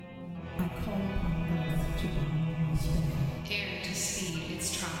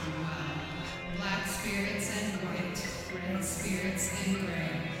spirits and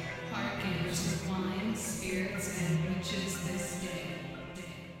gray. Hearken to wine, spirits, and witches this day.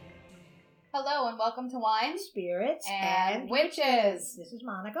 Hello and welcome to Wine, Spirits, and Witches. This is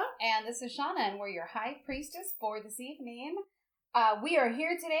Monica. And this is Shauna, and we're your High Priestess for this evening. We are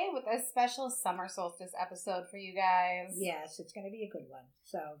here today with a special summer solstice episode for you guys. Yes, it's going to be a good one.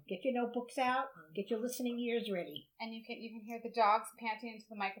 So get your notebooks out and get your listening ears ready. And you can hear the dogs panting into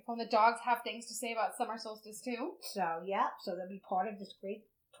the microphone. The dogs have things to say about summer solstice too. So they'll be part of this great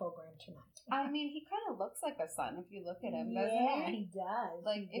program tonight. I mean, he kind of looks like a sun if you look at him, doesn't Yeah, he? he does.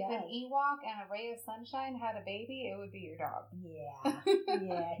 Like, if an Ewok and a ray of sunshine had a baby, it would be your dog. Yeah,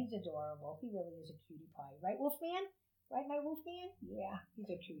 he's adorable. He really is a cutie pie. Right, Wolfman? Right, my Wolfman? Yeah, he's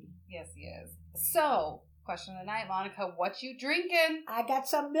a cutie. Yes, he is. So, question of the night, Monica, what you drinking? I got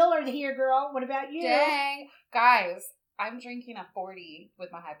some Miller here, girl. What about you? Dang. Guys, I'm drinking a 40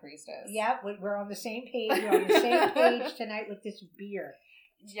 with my High Priestess. Yeah, we're on the same page. We're on the same page tonight with this beer.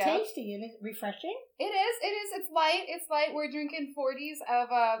 It's tasty and it's refreshing. It is. It's light. We're drinking 40s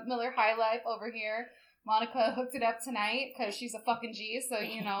of Miller High Life over here. Monica hooked it up tonight because she's a fucking G, so,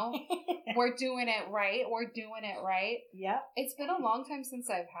 we're doing it right. Yep. It's been a long time since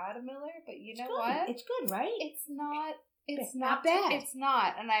I've had a Miller, but you know good. what? It's good, right? It's not bad. It's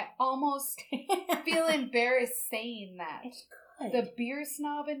not, and I almost feel embarrassed saying that. It's good. The beer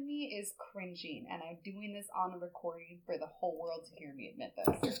snob in me is cringing, and I'm doing this on a recording for the whole world to hear me admit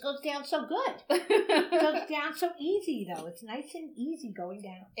this. It just goes down so good. It goes down so easy, though. It's nice and easy going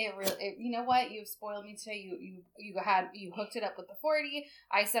down. It really, you know what? You've spoiled me today. You hooked it up with the 40.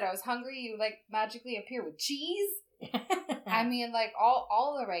 I said I was hungry. You magically appear with cheese. I mean,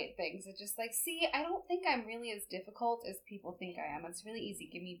 all the right things. It's just see, I don't think I'm really as difficult as people think I am. It's really easy.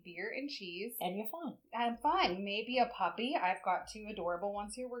 Give me beer and cheese. And you're fine. I'm fine. Maybe a puppy. I've got 2 adorable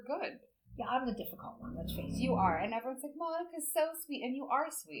ones here. We're good. Yeah, I'm the difficult one, let's face it. You are. And everyone's like, Monica's so sweet. And you are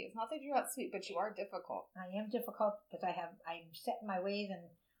sweet. It's not that you're not sweet, but you are difficult. I am difficult because I'm set in my ways and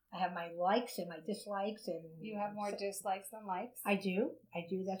I have my likes and my dislikes. And you have more dislikes than likes? I do,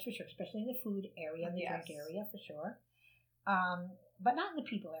 that's for sure, especially in the food area and the drink area, for sure. But not in the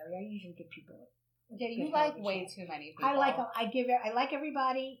people area. I usually give people. Yeah, you like way too many people. I like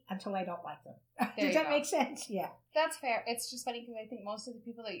everybody until I don't like them. Does that make sense? Yeah. That's fair. It's just funny because I think most of the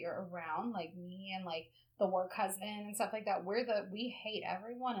people that you're around, like me and the work husband and stuff like that, we hate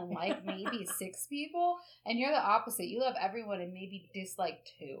everyone and like maybe 6 people, and you're the opposite. You love everyone and maybe dislike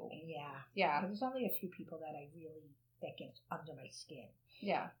 2. Yeah. There's only a few people that get under my skin.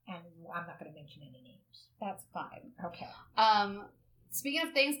 Yeah. And I'm not going to mention any names. That's fine. Okay. Speaking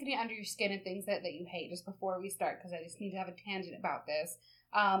of things getting under your skin and things that you hate, just before we start, because I just need to have a tangent about this.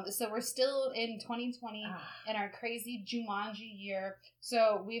 So we're still in 2020 in our crazy Jumanji year.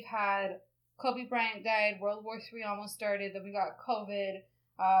 So we've had Kobe Bryant died, World War III almost started, then we got COVID,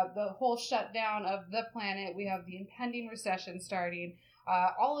 the whole shutdown of the planet. We have the impending recession starting.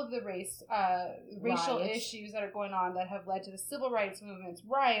 All of the racial issues that are going on that have led to the civil rights movements,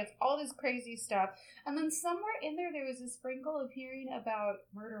 riots, all this crazy stuff. And then somewhere in there was a sprinkle of hearing about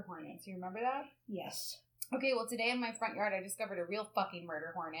murder hornets. You remember that? Yes. Okay, well, today in my front yard, I discovered a real fucking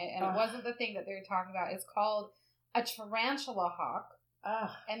murder hornet. And it wasn't the thing that they were talking about. It's called a tarantula hawk.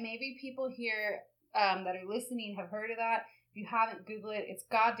 And maybe people here that are listening have heard of that. If you haven't, Google it. It's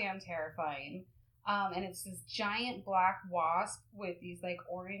goddamn terrifying. And it's this giant black wasp with these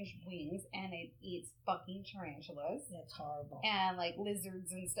orange wings, and it eats fucking tarantulas. That's horrible. And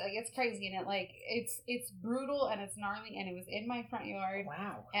lizards and stuff. It's crazy, and it's brutal and it's gnarly. And it was in my front yard.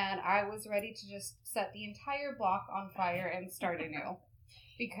 Wow. And I was ready to just set the entire block on fire and start anew.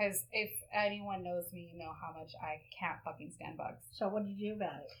 Because if anyone knows me, you know how much I can't fucking stand bugs. So what did you do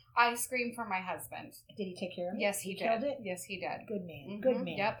about it? I screamed for my husband. Did he take care of it? Yes, he did. Killed it? Yes, he did. Good man. Mm-hmm. Good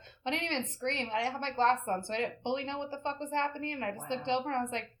man. Yep. I didn't even scream. I didn't have my glasses on, so I didn't fully know what the fuck was happening. And I just looked over and I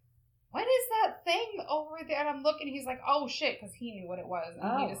was like, what is that thing over there? And I'm looking, he's like, oh shit, because he knew what it was.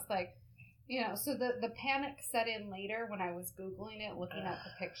 And he just so the panic set in later when I was Googling it, looking at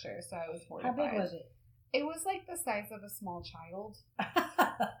the picture. So I was horrified. How big was it? It was the size of a small child.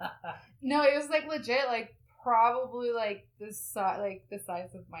 No, it was legit, probably the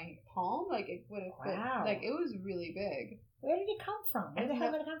size of my palm. It would have been, it was really big. Where did it come from? Where the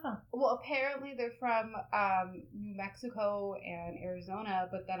hell did it come from? Well, apparently they're from New Mexico and Arizona,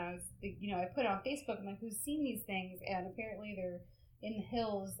 but then I was, I put it on Facebook, I'm who's seen these things? And apparently they're in the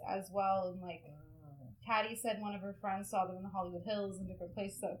hills as well, and Patty said one of her friends saw them in the Hollywood Hills and different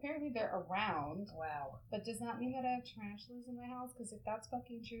places, so apparently they're around. Wow. But does that mean that I have tarantulas in my house? Because if that's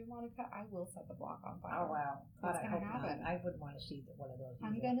fucking true, Monica, I will set the block on fire. Oh, wow. What's going to happen? I wouldn't want to see one of those.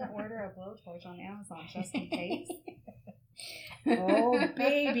 I'm going to order a blowtorch on Amazon just in case. Oh,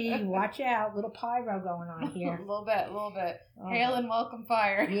 baby, watch out. Little pyro going on here. A little bit. Oh, Hail and welcome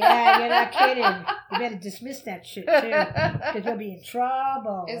fire. Yeah, you're not kidding. You better dismiss that shit, too, because we'll be in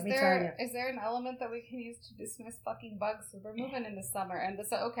trouble. Is Let me tell you. there an element that we can use to dismiss fucking bugs? So we're moving into summer, and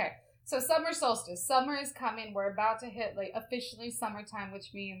okay. So summer solstice. Summer is coming. We're about to hit like officially summertime,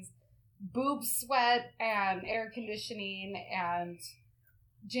 which means boob sweat and air conditioning and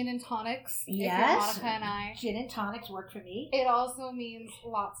gin and tonics. Yes. If you're Monica and I. Gin and tonics work for me. It also means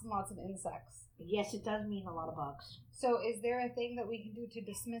lots and lots of insects. Yes, it does mean a lot of bugs. So is there a thing that we can do to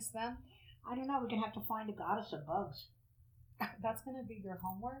dismiss them? I don't know. We're going to have to find a goddess of bugs. That's going to be your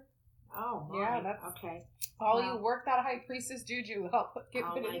homework? Oh, my. Yeah, that's okay. You work that high priestess juju help get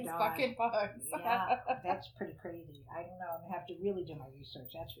rid of these fucking bugs. Yeah, that's pretty crazy. I don't know. I'm going to have to really do my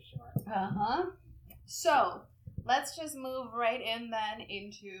research, that's for sure. Uh-huh. So, let's just move right in then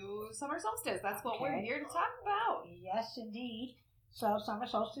into summer solstice. That's what we're here to talk about. Yes, indeed. So, summer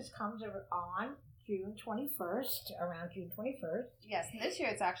solstice comes on June 21st, around June 21st. Yes, and this year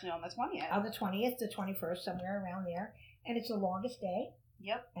it's actually on the 20th. On the 20th, the 21st, somewhere around there. And it's the longest day.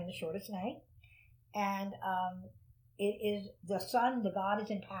 Yep. And the shortest night. And it is the sun, the god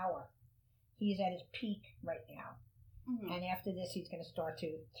is in power. He's at his peak right now. Mm-hmm. And after this, he's going to start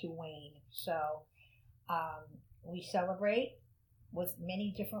to wane. So we celebrate with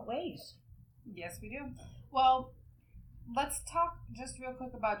many different ways. Yes, we do. Well, let's talk just real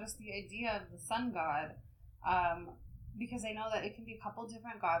quick about just the idea of the sun god. Because I know that it can be a couple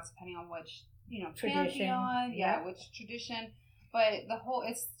different gods depending on which, tradition. Pantheon, which tradition. But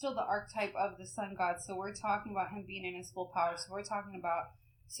it's still the archetype of the sun god. So we're talking about him being in his full power. So we're talking about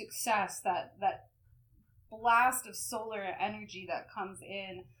success, that blast of solar energy that comes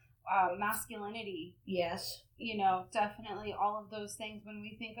in, masculinity. Yes. Definitely all of those things. When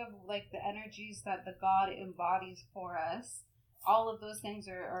we think of like the energies that the god embodies for us, all of those things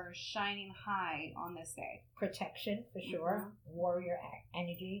are shining high on this day. Protection, for sure. Mm-hmm. Warrior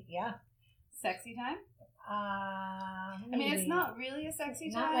energy, yeah. Sexy time? Maybe. I mean, it's not really a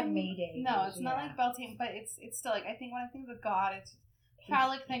sexy time. Not like Mayday. No, it's not like Beltane, but it's still like, I think when I think of the god, it's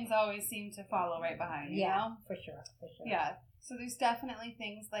phallic things always seem to follow right behind, you know? For sure. Yeah. So there's definitely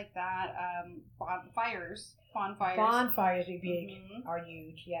things like that. Bonfires are big, are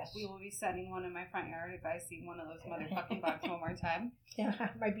huge, yes. We will be setting one in my front yard if I see one of those motherfucking bugs one more time.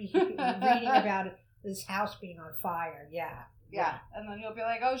 I might be reading about this house being on fire, yeah. Yeah, and then you'll be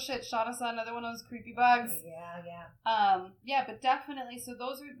like, oh shit, Shauna saw another one of those creepy bugs. Yeah. Yeah, but definitely, so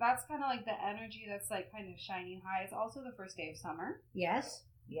that's kind of like the energy that's like kind of shining high. It's also the first day of summer. Yes.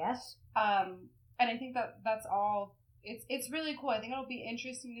 And I think that's all, it's really cool. I think it'll be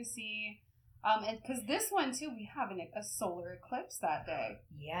interesting to see, and because this one too, we have a solar eclipse that day.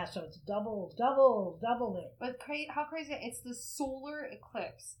 Yeah, so it's double it. But how crazy, it's the solar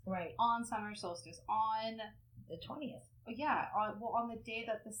eclipse. Right. On summer solstice, on the 20th. Yeah, on the day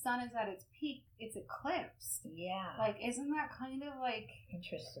that the sun is at its peak, it's eclipsed. Yeah. Like, isn't that kind of like...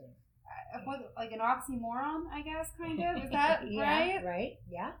 Interesting. Like an oxymoron, I guess, kind of? Is that right? Right,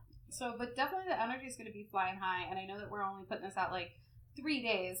 yeah. So, but definitely the energy is going to be flying high, and I know that we're only putting this out like 3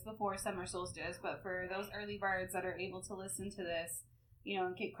 days before summer solstice, but for those early birds that are able to listen to this,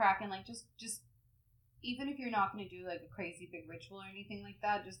 and get cracking, like, just even if you're not going to do like a crazy big ritual or anything like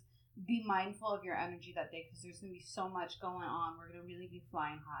that, just be mindful of your energy that day, because there's going to be so much going on. We're going to really be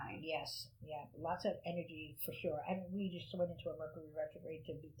flying high. Yes, yeah, lots of energy for sure. And we just went into a Mercury retrograde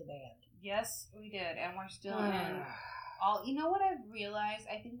to beat the band. Yes, we did, and we're still in all. You know what I've realized?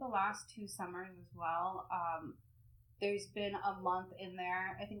 I think the last 2 summers as well. There's been a month in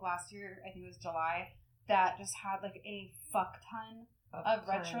there. I think last year, I think it was July, that just had like a fuck ton of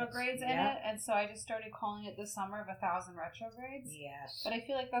retrogrades in it, and so I just started calling it the summer of 1,000 retrogrades. Yes. But I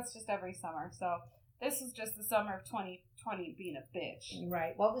feel like that's just every summer, so this is just the summer of 2020 being a bitch.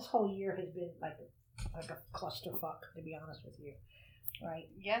 Right. Well, this whole year has been like a clusterfuck, to be honest with you. Right.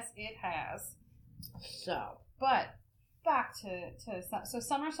 Yes, it has. So. But back to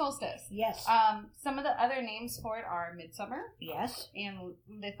summer solstice. Yes. Some of the other names for it are midsummer. Yes. And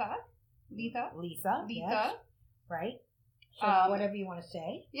Litha. Yes. Right. So whatever you want to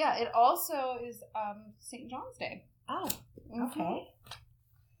say. Yeah, it also is St. John's Day. Oh, okay.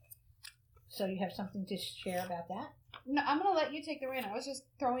 So you have something to share about that? No, I'm going to let you take the rein. I was just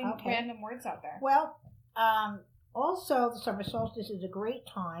throwing random words out there. Well, also the summer solstice is a great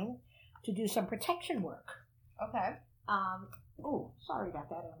time to do some protection work. Okay. Oh, sorry about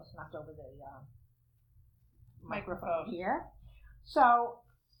that. I almost knocked over the microphone here. So,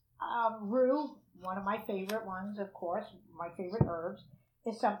 rue, one of my favorite ones, of course, my favorite herbs,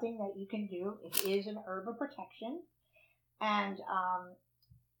 is something that you can do. It is an herb of protection. And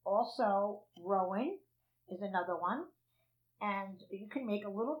also Rowan is another one. And you can make a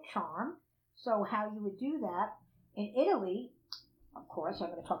little charm. So how you would do that, in Italy, of course, I'm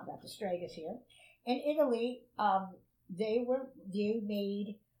going to talk about the Stregas here. In Italy, they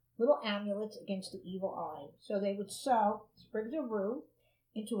made little amulets against the evil eye. So they would sew sprigs of rue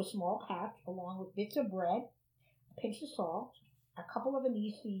into a small patch along with bits of bread, a pinch of salt, a couple of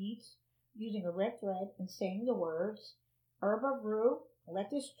anise seeds, using a red thread and saying the words, "Herb of rue, let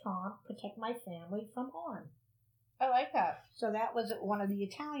this charm protect my family from harm." I like that. So that was one of the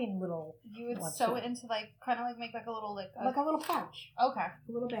Italian little. You would sew it into kind of make like a little like a little pouch. Okay.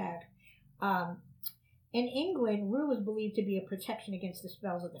 A little bag. In England, rue was believed to be a protection against the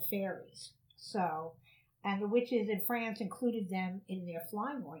spells of the fairies. So, and the witches in France included them in their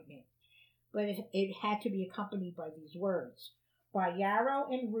flying ointment, but it had to be accompanied by these words: "By yarrow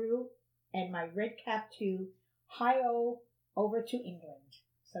and rue, and my red cap too, hi-o over to England."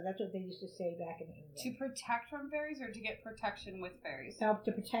 So that's what they used to say back in England. To protect from fairies or to get protection with fairies? Help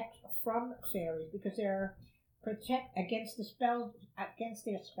to protect from fairies because they're against the spells, against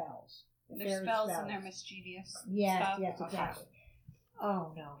their spells. Their spells and their mischievous yes, stuff. Yes, exactly.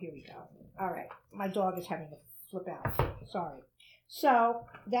 Oh no, here we go. All right, my dog is having a flip out. Sorry. So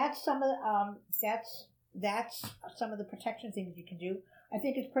that's some of that's some of the protection things you can do. I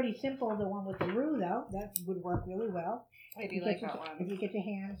think it's pretty simple. The one with the rue, though, that would work really well. I do like that one. If you get your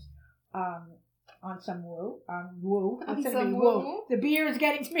hands on some woo. Woo. The beer is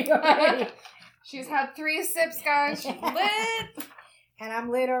getting to me already. She's had 3 sips, guys. She's lit. And I'm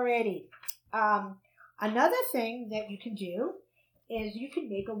lit already. Another thing that you can do is you can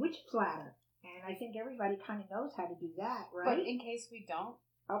make a witch platter. And I think everybody kind of knows how to do that, right? But in case we don't.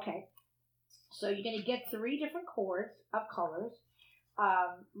 Okay. So you're going to get 3 different cords of colors.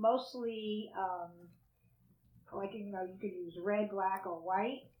 Mostly, you could use red, black, or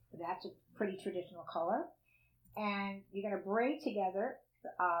white. That's a pretty traditional color. And you're going to braid together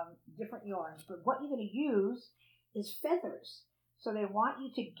different yarns. But what you're going to use is feathers. So they want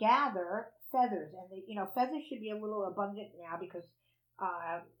you to gather feathers. And, feathers should be a little abundant now because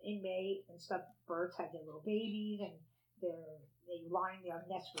in May and stuff, birds have their little babies and they line their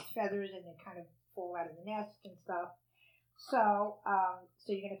nest with feathers and they kind of fall out of the nest and stuff. So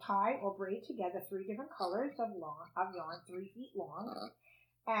you're going to tie or braid together 3 different colors of yarn, 3 feet long.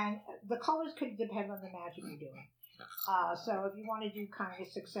 And the colors could depend on the magic you're doing. So if you want to do kind of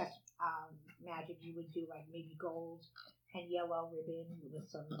success magic, you would do like maybe gold and yellow ribbon with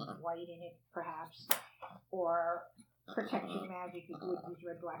some white in it, perhaps. Or protection magic, you would use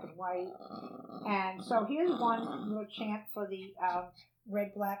red, black, and white. And so here's one little chant for the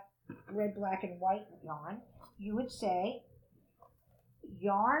red, black, and white yarn. You would say,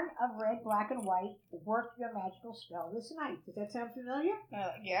 "Yarn of red, black, and white, work your magical spell this night." Does that sound familiar?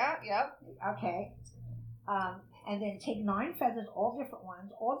 Yeah, yep. Okay. And then take 9 feathers, all different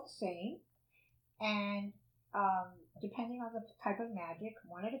ones, all the same. And depending on the type of magic,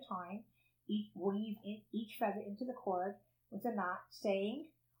 one at a time, weave each feather into the cord with a knot, saying,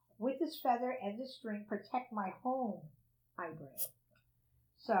 "With this feather and this string, protect my home, I bring."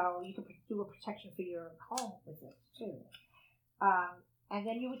 So you can do a protection for your home with this too. And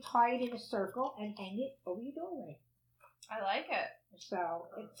then you would tie it in a circle and hang it over your doorway. I like it. So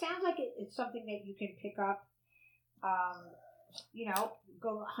it sounds like it's something that you can pick up,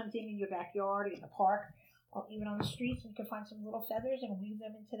 go hunting in your backyard, in the park, or even on the streets, and you can find some little feathers and weave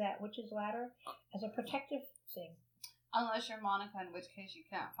them into that witch's ladder as a protective thing. Unless you're Monica, in which case you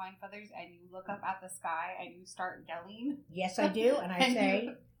can't find feathers, and you look up at the sky and you start yelling. Yes, I do, and I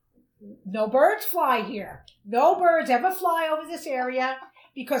say, "No birds fly here. No birds ever fly over this area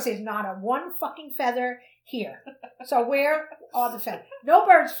because there's not a one fucking feather here. So where are the feathers? No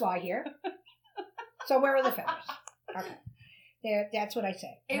birds fly here. So where are the feathers?" Okay. That's what I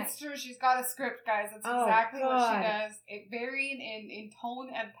say. It's true. She's got a script, guys. That's exactly what she does. It varying in tone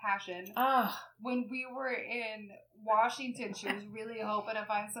and passion. When we were in Washington, she was really hoping to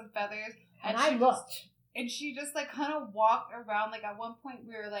find some feathers. And I looked. And she just kind of walked around. At one point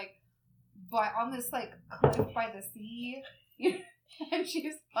we were on this cliff by the sea. And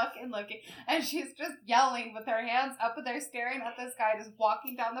she's fucking looking. And she's just yelling with her hands up there, staring at this guy, just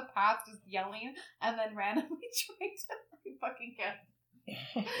walking down the path, just yelling, and then randomly trying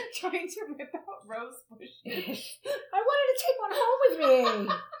to rip out rose bushes. I wanted to take one home with me.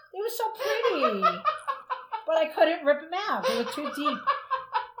 They were so pretty. But I couldn't rip them out. They were too deep.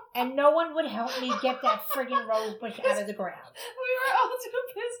 And no one would help me get that friggin' rose bush out of the ground. We were all too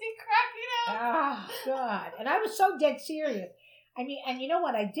busy cracking up. Oh, God. And I was so dead serious. I mean, and you know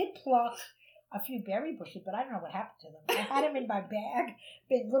what? I did pluck a few berry bushes, but I don't know what happened to them. I had them in my bag,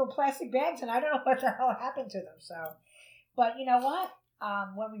 in little plastic bags, and I don't know what the hell happened to them. So, but you know what?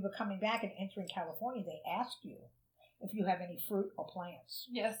 When we were coming back and entering California, they asked you if you have any fruit or plants.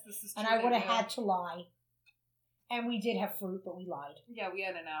 Yes, this is true. And I would have had to lie. And we did have fruit, but we lied. Yeah, we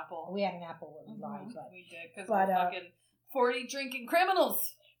had an apple. We had an apple, but we lied. But, we did, because we're fucking 40 drinking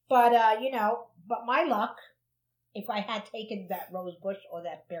criminals. But, but my luck, if I had taken that rose bush or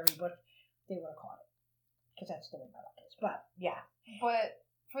that berry bush, they would have caught it. Because that's the way my luck is. But, yeah. But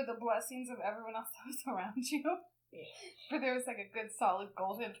for the blessings of everyone else that was around you, for there was like a good solid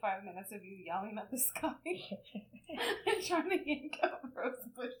golden 5 minutes of you yelling at the sky and trying to yank out rose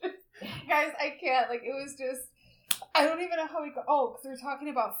bushes. Guys, I can't. Like, it was just, I don't even know how we go. Oh, because we're talking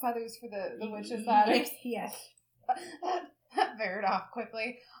about feathers for the witch's ladder. Yes. That veered off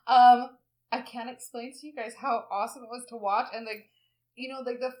quickly. I can't explain to you guys how awesome it was to watch, and like, you know,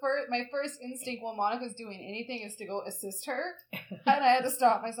 like my first instinct while Monica's doing anything is to go assist her, and I had to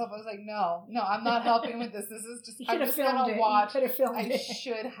stop myself. I was like, no, I'm not helping with this. This is just, I'm just gonna watch. I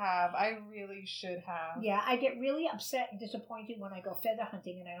should have. I really should have. Yeah, I get really upset and disappointed when I go feather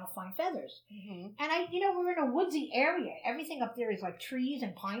hunting and I don't find feathers. Mm-hmm. And we're in a woodsy area. Everything up there is like trees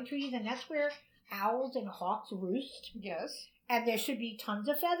and pine trees, and that's where owls and hawks roost. Yes. And there should be tons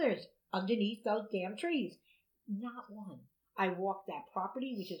of feathers underneath those damn trees. Not one. I walked that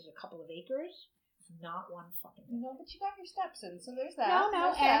property, which is a couple of acres. Not one fucking feather. No, but you got your steps in, so there's that.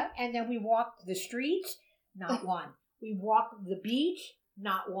 No. And then we walked the streets. Not one. We walked the beach.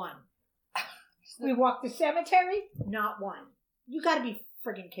 Not one. We walked the cemetery. Not one. You got to be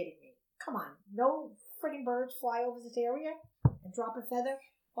friggin' kidding me. Come on. No friggin' birds fly over this area and drop a feather.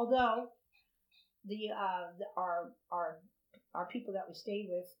 Although our people that we stayed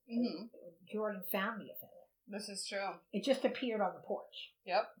with, Jordan found me a feather. This is true. It just appeared on the porch.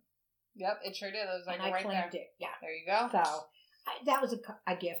 Yep, it sure did. It was like and I right claimed there. It. Yeah, there you go. So that was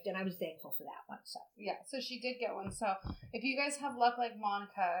a gift, and I was thankful for that one. So yeah, so she did get one. So if you guys have luck like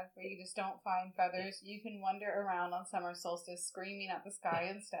Monica, where you just don't find feathers, you can wander around on summer solstice screaming at the sky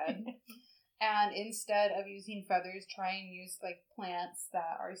instead. And instead of using feathers, try and use like plants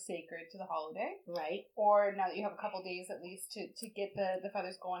that are sacred to the holiday. Right. Or now that you have a couple days at least to get the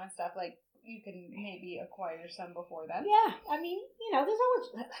feathers going and stuff, like you can maybe acquire some before then. Yeah, I mean, there's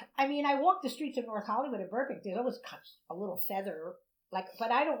always, I walk the streets of North Hollywood and Burbank, there's always a little feather,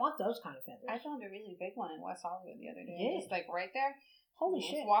 but I don't want those kind of feathers. I found a really big one in West Hollywood the other day. Yeah. Just like right there. Holy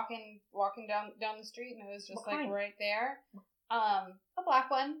shit. Walking down the street, and it was just like right there. A black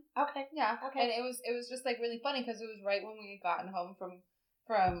one. Okay. Yeah. Okay. And it was just like really funny because it was right when we had gotten home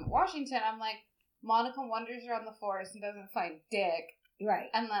from Washington. I'm like, Monica wanders around the forest and doesn't find dick. Right.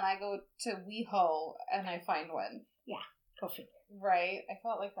 And then I go to WeHo and I find one. Yeah. Go figure. Right. I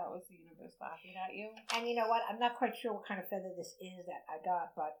felt like that was the universe laughing at you. And you know what? I'm not quite sure what kind of feather this is that I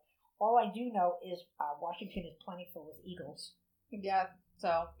got, but all I do know is Washington is plentiful with eagles. Yeah. So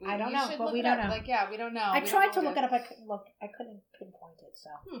I don't know, but we don't know. Like, yeah, we don't know. I tried to look it up. I couldn't pinpoint it.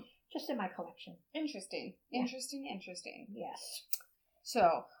 So just in my collection. Interesting. Yeah. Interesting. Yes.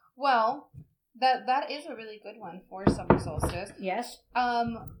 So, well, that is a really good one for summer solstice. Yes.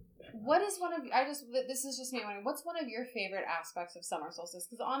 What is one of this is just me wondering, what's one of your favorite aspects of summer solstice?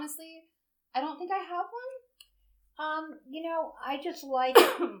 Because honestly, I don't think I have one. I just like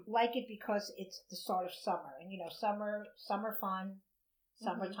it because it's the start of summer, and summer fun,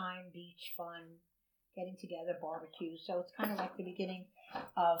 summertime beach fun, getting together, barbecue. So it's kind of like the beginning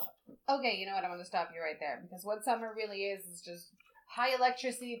of. Okay, you know what? I'm going to stop you right there because what summer really is just high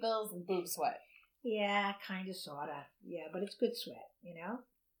electricity bills and boob sweat. Yeah, kind of, sorta. Yeah, but it's good sweat,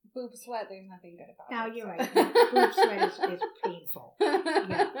 Boob sweat, there's nothing good about it. No, you're right. Boob sweat is painful.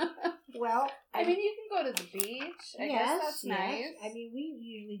 Yeah. Well, I mean, you can go to the beach. I guess that's nice. I mean, we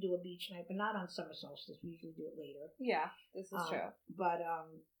usually do a beach night, but not on summer solstice. We usually do it later. Yeah, this is true. But,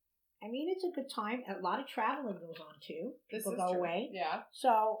 I mean, it's a good time. A lot of traveling goes on, too. People go away. Yeah.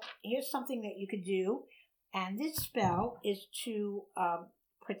 So, here's something that you could do. And this spell is to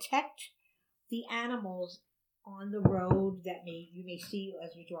protect the animals on the road that you may see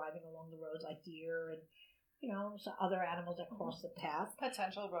as you're driving along the roads, like deer and some other animals that cross the path.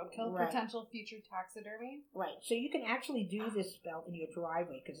 Potential roadkill, right. Potential future taxidermy. Right. So you can actually do this spell in your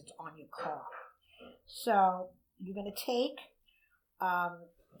driveway because it's on your car. So you're going to take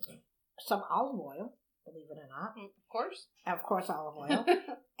some olive oil, believe it or not. Of course, olive oil.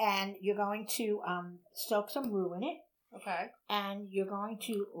 And you're going to soak some rue in it. Okay. And you're going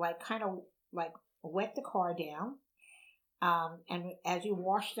to kind of wet the car down. And as you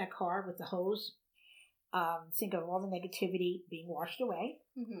wash that car with the hose, think of all the negativity being washed away.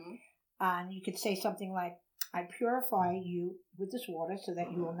 Mm-hmm. And you could say something like, I purify you with this water so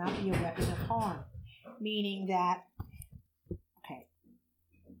that you will not be a weapon of harm. Meaning that,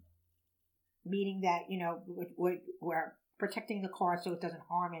 you know, we're protecting the car so it doesn't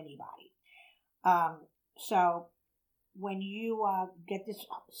harm anybody. So when you get this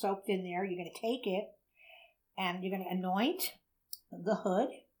soaked in there, you're going to take it and you're going to anoint the hood,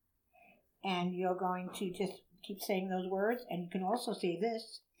 and you're going to just keep saying those words. And you can also say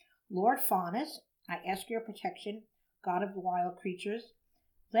this: Lord Faunus, I ask your protection, God of the wild creatures.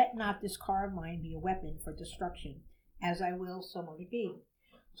 Let not this car of mine be a weapon for destruction, as I will, so mote it be.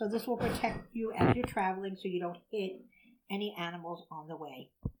 So this will protect you as you're traveling so you don't hit any animals on the way.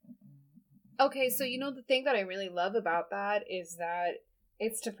 Okay, so you know the thing that I really love about that is that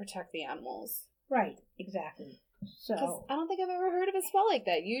it's to protect the animals. Right, exactly. So I don't think I've ever heard of a spell like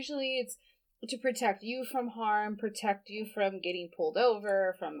that. Usually it's to protect you from harm, protect you from getting pulled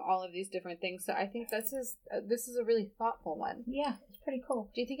over, from all of these different things. So I think this is a really thoughtful one. Yeah, it's pretty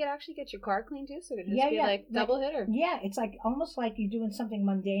cool. Do you think it actually gets your car clean too? So it just be like double hitter? Yeah, it's like almost like you're doing something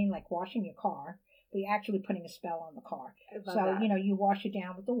mundane like washing your car, but you're actually putting a spell on the car. So that. You know, you wash it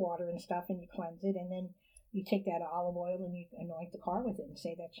down with the water and stuff, and you cleanse it, and then you take that olive oil and you anoint the car with it and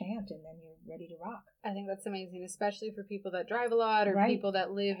say that chant, and then you're ready to rock. I think that's amazing, especially for people that drive a lot or people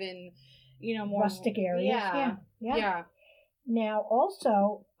that live in, you know, more rustic areas. Yeah. Now,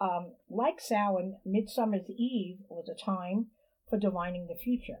 also, like Samhain, Midsummer's Eve was a time for divining the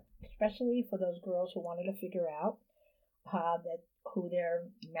future, especially for those girls who wanted to figure out who their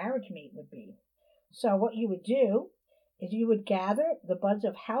marriage mate would be. So what you would do is you would gather the buds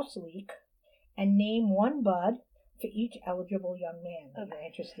of house leek and name one bud for each eligible young man that you're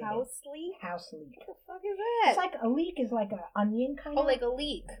interested in. House leek? House leek. What the fuck is that? It's like a leek is like an onion kind of. Oh, like a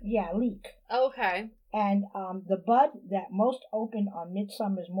leek. Yeah, leek. Okay. And the bud that most opened on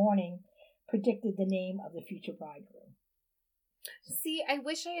Midsummer's morning predicted the name of the future bridegroom. See, I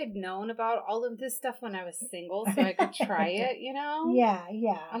wish I had known about all of this stuff when I was single so I could try it, you know? Yeah.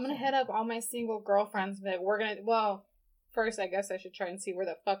 I'm going to hit up all my single girlfriends and be like, first I guess I should try and see where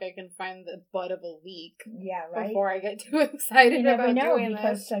the fuck I can find the bud of a leek. Yeah, right. Before I get too excited about doing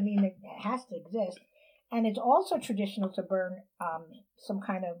because, this. I mean, it has to exist. And it's also traditional to burn some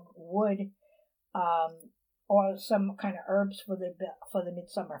kind of wood or some kind of herbs for the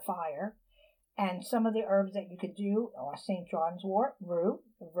midsummer fire. And some of the herbs that you could do are St. John's wort, rue,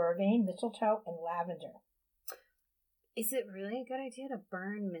 vervain, mistletoe, and lavender. Is it really a good idea to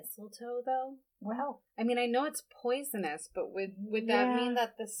burn mistletoe, though? Well, I mean, I know it's poisonous, but would that mean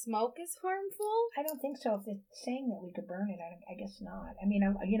that the smoke is harmful? I don't think so. If it's saying that we could burn it, I guess not. I mean,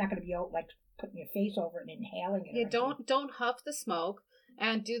 you're not going to be like putting your face over it and inhaling it. Yeah, don't huff the smoke,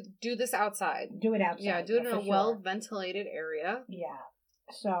 and do this outside. Do it outside. Yeah, do it in a well-ventilated area. Yeah.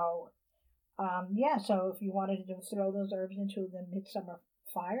 So, so if you wanted to throw those herbs into the midsummer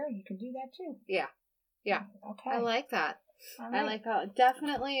fire, you can do that too. Yeah. Okay. I like that. All right. I like that.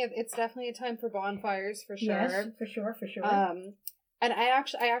 Definitely, it's definitely a time for bonfires for sure. Yes, for sure. And I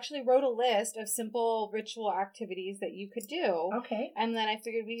actually wrote a list of simple ritual activities that you could do. Okay. And then I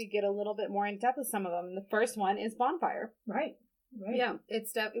figured we could get a little bit more in depth with some of them. The first one is bonfire. Right. Yeah,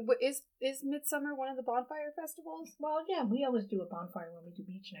 it's is Midsummer one of the bonfire festivals? Well, yeah, we always do a bonfire when we do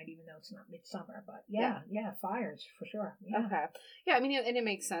beach night, even though it's not midsummer. But yeah, fires for sure. Yeah. Okay. Yeah, I mean, and it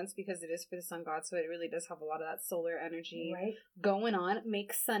makes sense because it is for the sun god, so it really does have a lot of that solar energy going on.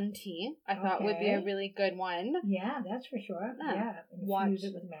 Make sun tea, I thought would be a really good one. Yeah, that's for sure. Yeah, infuse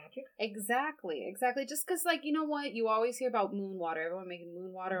it with magic. Exactly. Just because, like, you know what? You always hear about moon water. Everyone making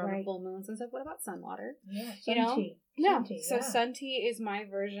moon water on the full moons and stuff. What about sun water? Yeah, sun tea. Yeah, so sun tea is my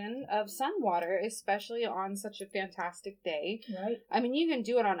version of sun water, especially on such a fantastic day. Right. I mean, you can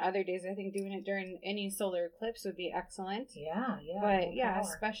do it on other days. I think doing it during any solar eclipse would be excellent. Yeah. But yeah,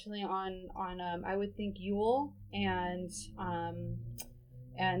 especially on I would think Yule and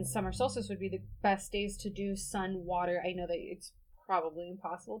summer solstice would be the best days to do sun water. I know that it's probably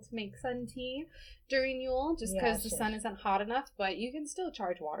impossible to make sun tea during Yule just because the sun isn't hot enough, but you can still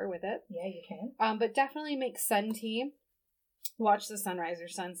charge water with it. Yeah, you can. But definitely make sun tea, watch the sunrise or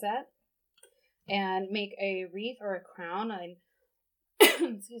sunset, and make a wreath or a crown. And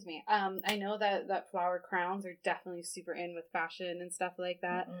excuse me. I know that flower crowns are definitely super in with fashion and stuff like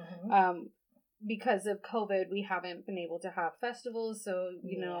that. Mm-hmm. Because of COVID, we haven't been able to have festivals, so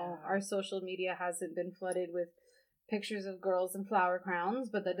you know our social media hasn't been flooded with pictures of girls in flower crowns,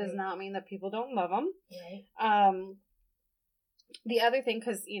 but that does not mean that people don't love them. Right. The other thing,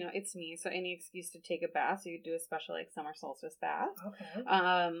 because, you know, it's me, so any excuse to take a bath, so you do a special, like, summer solstice bath. Okay.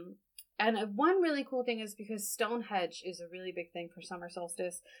 And one really cool thing is because Stonehenge is a really big thing for summer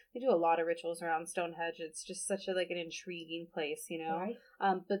solstice. They do a lot of rituals around Stonehenge. It's just such a an intriguing place, Right.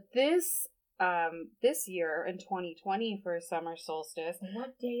 But this year in 2020 for summer solstice,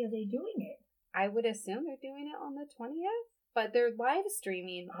 What day are they doing it? I would assume they're doing it on the 20th, but they're live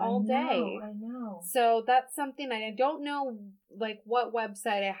streaming all day. I know. So that's something I don't know, what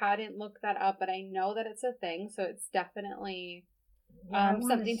website. I hadn't looked that up, but I know that it's a thing. So it's definitely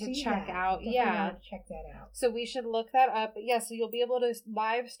something to check out. Yeah, check that out. So we should look that up. But yeah, so you'll be able to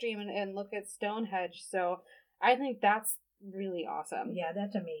live stream and look at Stonehenge. So I think that's really awesome. Yeah,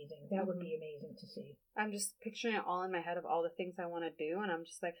 that's amazing. That would be amazing to see. I'm just picturing it all in my head of all the things I want to do, and I'm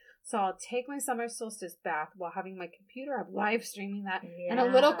just so I'll take my summer solstice bath while having my computer up live streaming that, and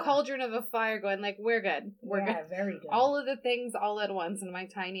a little cauldron of a fire going we're good. We're good. Very good. All of the things all at once in my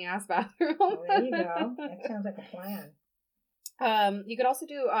tiny ass bathroom. Well, there you go. That sounds like a plan. You could also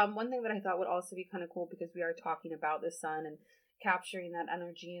do one thing that I thought would also be kind of cool, because we are talking about the sun and capturing that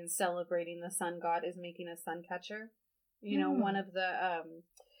energy and celebrating the sun god, is making a sun catcher. One of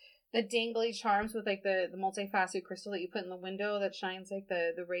the dangly charms with the multifaceted crystal that you put in the window that shines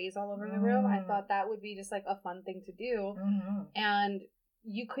the rays all over the room. I thought that would be just a fun thing to do. And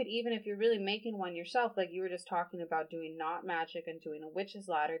you could, even if you're really making one yourself, like you were just talking about doing knot magic and doing a witch's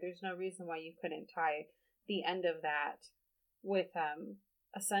ladder, there's no reason why you couldn't tie the end of that with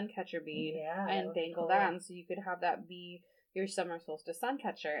a sun catcher bead and dangle that, and so you could have that be your summer solstice sun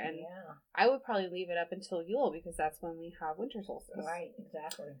catcher. And I would probably leave it up until Yule, because that's when we have winter solstice. Right,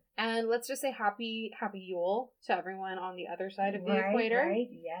 exactly. And let's just say happy Yule to everyone on the other side of the equator. Right,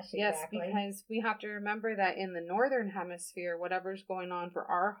 yes, exactly. Yes, because we have to remember that in the northern hemisphere, whatever's going on for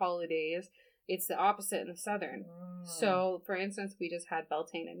our holidays, it's the opposite in the southern. So, for instance, we just had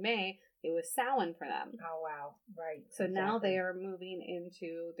Beltane in May. It was Samhain for them. Oh, wow. Right. So now they are moving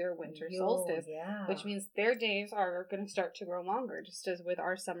into their winter solstice, which means their days are going to start to grow longer, just as with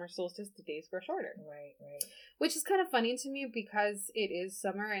our summer solstice, the days grow shorter. Right. Which is kind of funny to me, because it is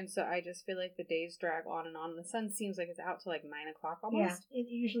summer, and so I just feel like the days drag on and on. The sun seems like it's out to 9 o'clock almost. Yeah, it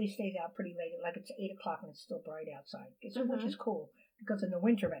usually stays out pretty late. It's 8 o'clock and it's still bright outside, which is cool, because in the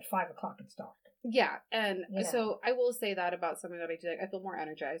winter at 5 o'clock it's dark. Yeah, and so I will say that about something that I do. I feel more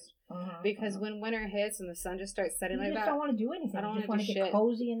energized, because when winter hits and the sun just starts setting you like that, you just don't want to do anything. I don't just want to get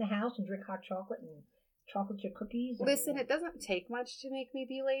cozy in the house and drink hot chocolate and chocolate chip cookies. Listen, it doesn't take much to make me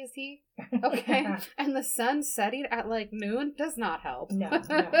be lazy, okay? And the sun setting at noon does not help. No, not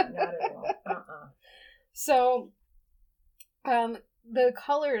at all. So, the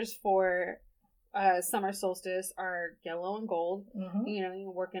colors for summer solstice are yellow and gold. You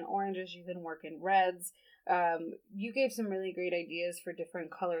can work in oranges, you can work in reds. You gave some really great ideas for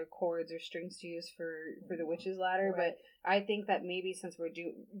different color cords or strings to use for the witch's ladder, but I think that maybe since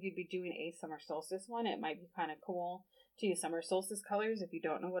you'd be doing a summer solstice one, it might be kind of cool to use summer solstice colors if you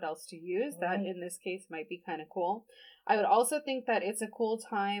don't know what else to use. That in this case might be kind of cool. I would also think that it's a cool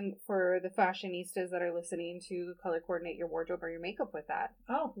time for the fashionistas that are listening to color coordinate your wardrobe or your makeup with that.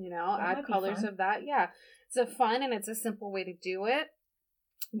 Oh, add colors of that. Yeah, it's a fun and it's a simple way to do it.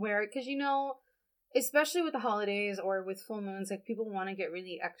 Because especially with the holidays or with full moons, people want to get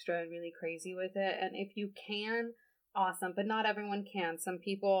really extra and really crazy with it. And if you can, awesome. But not everyone can. Some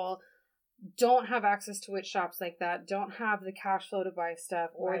people don't have access to witch shops like that, don't have the cash flow to buy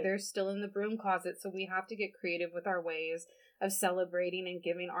stuff, or they're still in the broom closet. So we have to get creative with our ways of celebrating and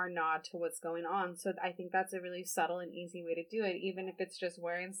giving our nod to what's going on. So I think that's a really subtle and easy way to do it, even if it's just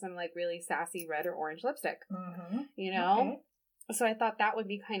wearing some really sassy red or orange lipstick. Okay. So I thought that would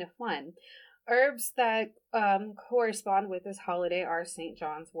be kind of fun. Herbs that correspond with this holiday are St.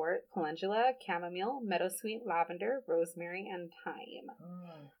 John's wort, calendula, chamomile, meadowsweet, lavender, rosemary, and thyme.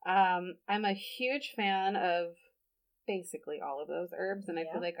 I'm a huge fan of basically all of those herbs, and I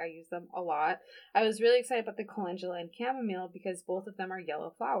feel like I use them a lot. I was really excited about the calendula and chamomile because both of them are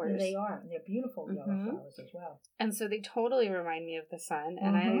yellow flowers. They are, and they're beautiful yellow flowers as well. And so they totally remind me of the sun,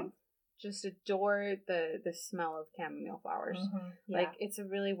 and I just adore the smell of chamomile flowers. It's a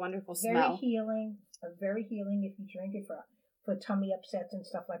really wonderful smell. Very healing if you drink it for tummy upsets and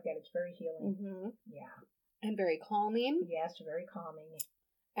stuff like that. It's very healing. And very calming. Yes, very calming.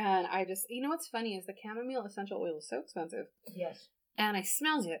 And I just, what's funny is the chamomile essential oil is so expensive. Yes. And I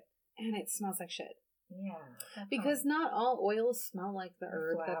smelled it, and it smells like shit. Yeah. Because not all oils smell like the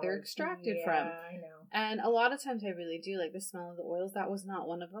herb that they're extracted from. I know. And a lot of times I really do like the smell of the oils. That was not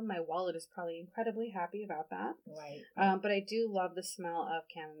one of them. My wallet is probably incredibly happy about that. Right. But I do love the smell of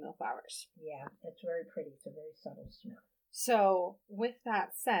chamomile flowers. Yeah, it's very pretty. It's a very subtle smell. So, with that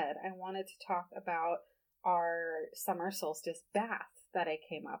said, I wanted to talk about our summer solstice bath that I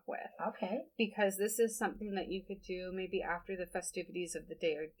came up with. Okay. Because this is something that you could do maybe after the festivities of the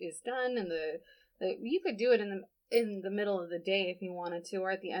day is done, and you could do it in the middle of the day if you wanted to,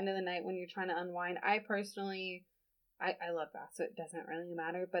 or at the end of the night when you're trying to unwind. I personally, I love baths, so it doesn't really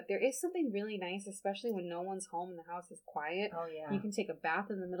matter. But there is something really nice, especially when no one's home and the house is quiet. Oh, yeah. You can take a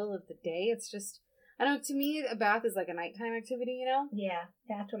bath in the middle of the day. It's just, I don't know, to me, a bath is like a nighttime activity, you know? Yeah,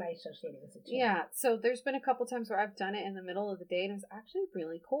 that's what I associated with it too. Yeah, so there's been a couple times where I've done it in the middle of the day, and it's actually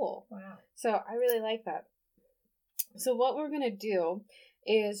really cool. Wow. So I really like that. So what we're going to do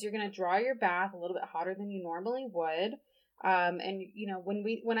is you're going to draw your bath a little bit hotter than you normally would. And, you know,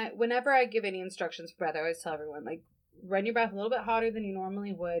 whenever I give any instrutions for bath, I always tell everyone, like, run your bath a little bit hotter than you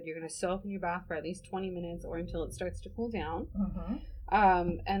normally would. You're going to soak in your bath for at least 20 minutes or until it starts to cool down. Mm-hmm.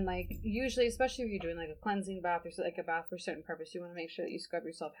 And like usually, especially if you're doing like a cleansing bath or like a bath for a certain purpose, you want to make sure that you scrub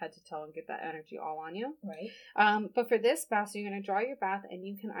yourself head to toe and get that energy all on you. Right. But for this bath, so you're going to draw your bath, and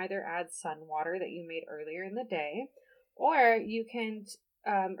you can either add sun water that you made earlier in the day, or you can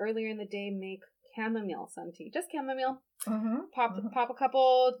earlier in the day make chamomile sun tea, just chamomile. Mm-hmm. Pop a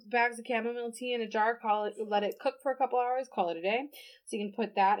couple bags of chamomile tea in a jar, let it cook for a couple hours, call it a day. So you can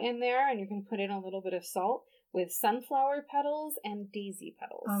put that in there, and you can put in a little bit of salt with sunflower petals and daisy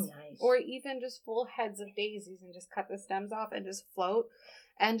petals. Oh, nice. Or even just full heads of daisies, and just cut the stems off and just float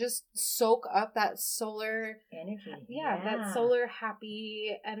and just soak up that solar energy. that solar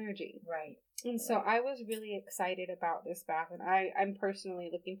happy energy. Right. And so I was really excited about this bath, and I'm personally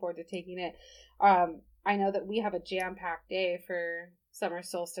looking forward to taking it. I know that we have a jam-packed day for summer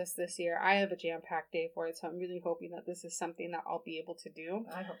solstice this year. I have a jam-packed day for it, so I'm really hoping that this is something that I'll be able to do.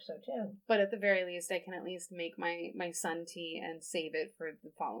 I hope so too. But at the very least, I can at least make my sun tea and save it for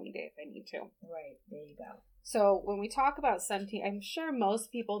the following day if I need to. Right, there you go. So when we talk about sun tea, I'm sure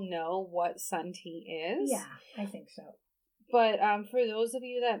most people know what sun tea is. Yeah, I think so. But for those of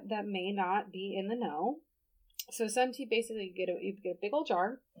you that may not be in the know, so sun tea, basically you get a big old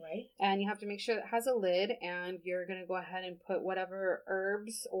jar, right? And you have to make sure it has a lid, and you're gonna go ahead and put whatever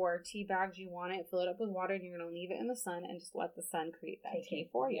herbs or tea bags you want it, fill it up with water, and you're gonna leave it in the sun and just let the sun create that tea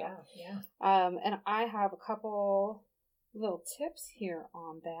for you. Yeah. And I have a couple little tips here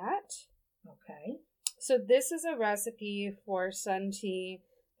on that. Okay. So this is a recipe for sun tea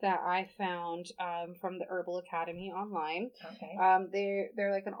that I found from the Herbal Academy online. Okay.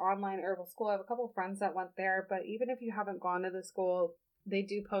 They're like an online herbal school. I have a couple of friends that went there, but even if you haven't gone to the school, they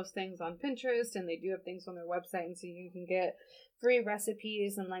do post things on Pinterest, and they do have things on their website, and so you can get free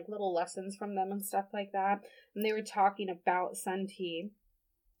recipes and like little lessons from them and stuff like that. And they were talking about sun tea,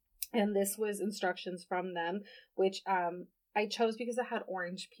 and this was instructions from them, which I chose because it had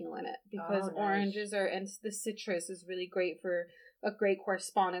orange peel in it, because oranges and the citrus is really great for a great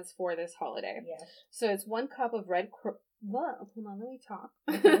correspondence for this holiday. Yes. So it's 1 cup of hold on, let me talk.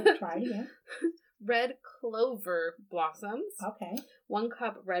 Okay, try it again. Red clover blossoms. Okay. 1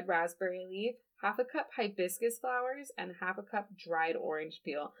 cup red raspberry leaf, 1/2 cup hibiscus flowers, and 1/2 cup dried orange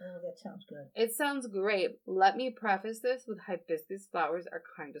peel. Oh, that sounds good. It sounds great. Let me preface this with hibiscus flowers are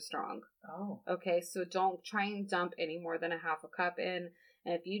kind of strong. Oh. Okay, so don't try and dump any more than 1/2 cup in.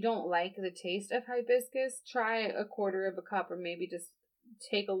 And if you don't like the taste of hibiscus, try 1/4 cup, or maybe just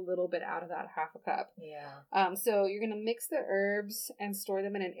take a little bit out of that 1/2 cup. Yeah. So you're gonna mix the herbs and store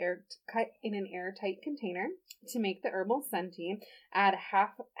them in an airtight container to make the herbal sun tea. Add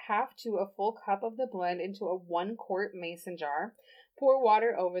half to a full cup of the blend into a 1 quart mason jar. Pour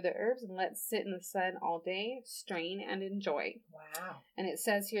water over the herbs and let sit in the sun all day. Strain and enjoy. Wow. And it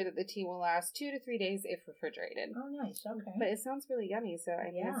says here that the tea will last 2 to 3 days if refrigerated. Oh, nice. Okay. But it sounds really yummy. So, I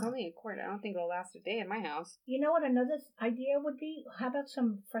mean, it's only 1 quart. I don't think it'll last a day in my house. You know what another idea would be? How about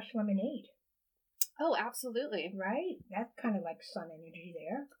some fresh lemonade? Oh, absolutely. Right? That's kind of like sun energy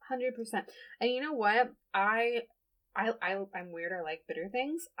there. 100%. And you know what? I'm weird. I like bitter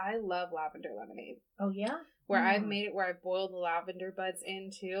things. I love lavender lemonade. Oh, yeah? I've made it where I've boiled the lavender buds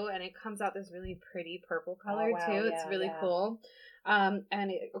in too, and it comes out this really pretty purple color too. It's really cool.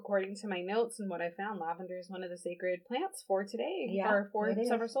 And according to my notes and what I found, lavender is one of the sacred plants for today, or for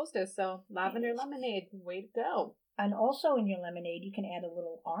summer solstice. So lavender lemonade, way to go. And also in your lemonade, you can add a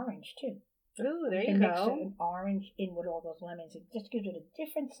little orange too. Ooh, there you go. You can mix an orange in with all those lemons. It just gives it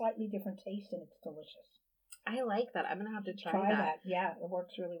a slightly different taste, and it's delicious. I like that. I'm gonna have to try that. Yeah, it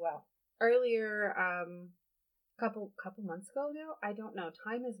works really well. Earlier, couple months ago now, I don't know.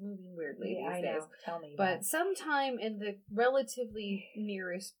 Time is moving weirdly these days. Tell me. But sometime in the relatively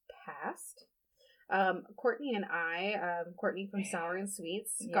nearest past, Courtney and I, Courtney from Sour and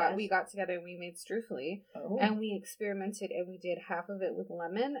Sweets, Yes. we got together and we made strufoli, and we experimented and we did half of it with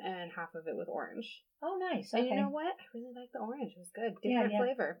lemon and half of it with orange. Oh, nice. Okay. And you know what? I really like the orange. It was good. Different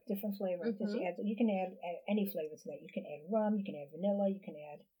flavor. Different flavor. Mhm. Just you can add any flavor to that. You can add rum. You can add vanilla. You can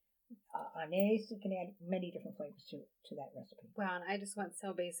add anise. You can add many different flavors to that recipe. Wow, and I just went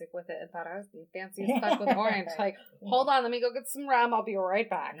so basic with it and thought I was being fancy as fuck with orange. Like, hold on, let me go get some rum. I'll be right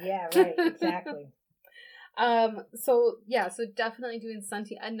back. Yeah, right. Exactly. So definitely doing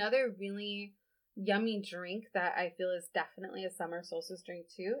Sunti. Another really yummy drink that I feel is definitely a summer solstice drink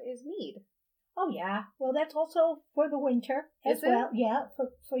too is mead. Oh yeah. Well, that's also for the winter as Is it? well. Yeah,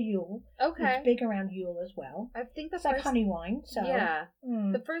 for Yule. Okay. It's big around Yule as well. I think It's like honey wine. So yeah.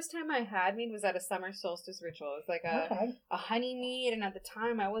 Mm. The first time I had mead was at a summer solstice ritual. It was like a honey mead, and at the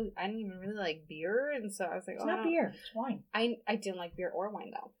time I didn't even really like beer, and so I was like, It's not beer. It's wine. I didn't like beer or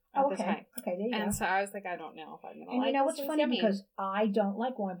wine though at the time. Okay, there you go. And so I was like, I don't know if I'm gonna. And like you know this. what's It was funny? yummy. Because I don't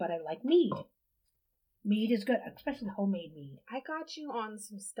like wine, but I like mead. Mead is good, especially homemade mead. I got you on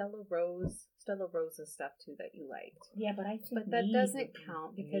some Stella Rosa stuff too that you liked. Yeah, but I think But that mead doesn't would be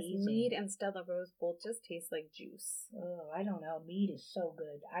count because amazing. mead and Stella Rose both just taste like juice. Oh, I don't know. Mead is so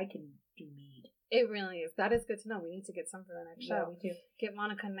good. I can do mead. It really is. That is good to know. We need to get some for the next Yeah, show. we do. Get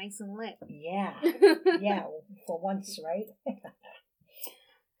Monica nice and lit. Yeah. Yeah, for once, right?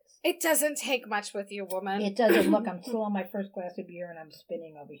 It doesn't take much with you, woman. It doesn't. Look, I'm still on my first glass of beer and I'm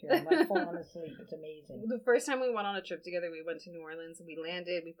spinning over here. I'm like falling asleep. It's amazing. The first time we went on a trip together, we went to New Orleans and we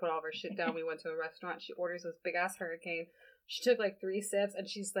landed. We put all of our shit down. We went to a restaurant. She orders this big ass hurricane. She took like 3 sips and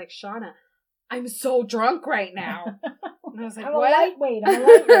she's like, Shauna, I'm so drunk right now. And I was like, I'm what? a lightweight.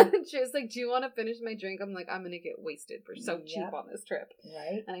 She was like, do you want to finish my drink? I'm like, I'm going to get wasted. We're so cheap Yep. on this trip.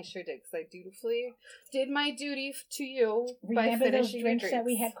 Right? And I sure did, because I dutifully did my duty to you Remember by those finishing drinks your that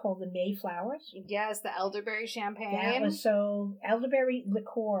we had called the Mayflowers? Yes, the elderberry champagne. That was so... Elderberry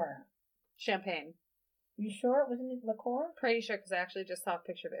liqueur. Champagne. You sure it wasn't liqueur? Pretty sure, because I actually just saw a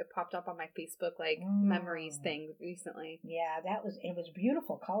picture of it. It popped up on my Facebook, memories thing recently. Yeah, it was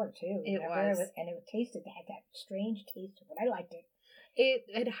beautiful color too. It Remember? was. And it tasted, it had that strange taste to it. I liked it.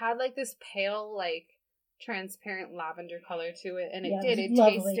 It had like this pale, like transparent lavender color to it, and it Yeah, did. it was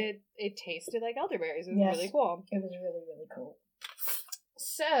lovely. It tasted like elderberries. It was Yes. really cool. It was really, really cool.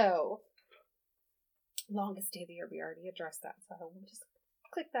 So, longest day of the year, we already addressed that, so we'll just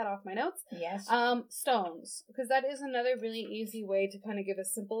click that off my notes. Yes. Stones, because that is another really easy way to kind of give a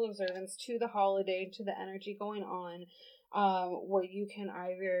simple observance to the holiday, to the energy going on, where you can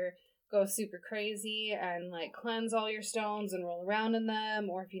either go super crazy and like cleanse all your stones and roll around in them,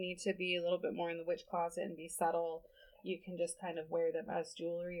 or if you need to be a little bit more in the witch closet and be subtle, you can just kind of wear them as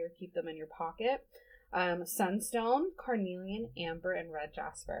jewelry or keep them in your pocket. Sunstone, carnelian, amber, and red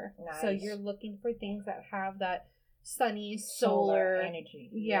jasper. Nice. So you're looking for things that have that sunny solar energy.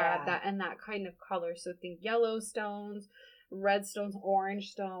 yeah, that kind of color. So think yellow stones, red stones,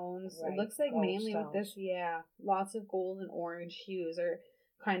 orange stones. Right. It looks like Gold mainly stones. with this, lots of gold and orange hues are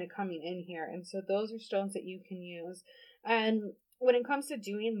kind of coming in here, and so those are stones that you can use. And when it comes to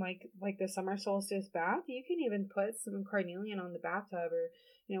doing like the summer solstice bath, you can even put some carnelian on the bathtub, or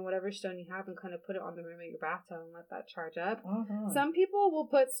whatever stone you have, and kind of put it on the rim of your bathtub and let that charge up. Mm-hmm. Some people will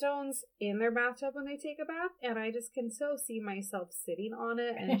put stones in their bathtub when they take a bath, and I just can so see myself sitting on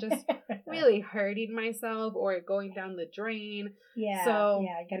it and just really hurting myself, or it going down the drain. Yeah. So you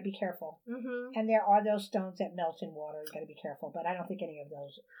got to be careful. Mm-hmm. And there are those stones that melt in water. You got to be careful. But I don't think any of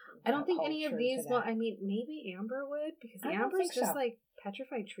those. I don't think hold any of true to these that. will. I mean, maybe amber would, because I don't amber is think just so. like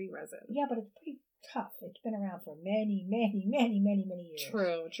petrified tree resin. Yeah, but it's pretty tough. It's been around for many, many, many, many, many years.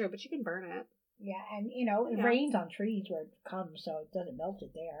 True, but you can burn it. Yeah, and it Yeah. rains on trees where it comes, so it doesn't melt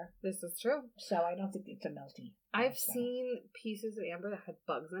it there. This is true. So I don't think it's a melty. I've So. seen pieces of amber that had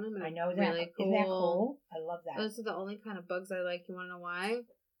bugs in them. And I know that. really cool. Isn't that cool? I love that. Those are the only kind of bugs I like. You want to know why?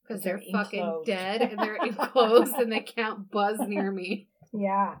 Because 'Cause they're they're fucking enclosed. dead and they're enclosed and they can't buzz near me.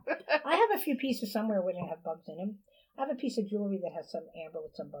 Yeah. I have a few pieces somewhere where they have bugs in them. I have a piece of jewelry that has some amber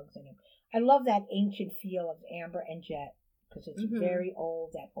with some bugs in it. I love that ancient feel of amber and jet, because it's Mhm. very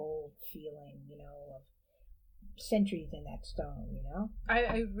old, that old feeling, of centuries in that stone,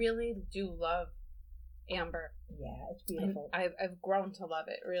 I really do love amber. Yeah, it's And beautiful. I've grown to love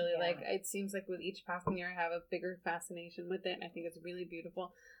it, really. Yeah. Like, it seems like with each passing year, I have a bigger fascination with it, and I think it's really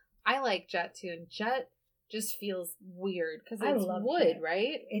beautiful. I like jet, too, and jet just feels weird, because I it's love wood, jet.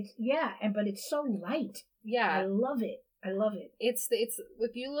 right? But it's so light. I Yeah. love it. It's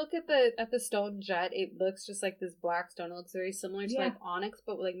if you look at the stone jet, it looks just like this black stone. It looks very similar to Yeah. like onyx,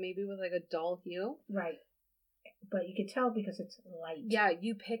 but like maybe with like a dull hue. Right. but you can tell because it's light. Yeah,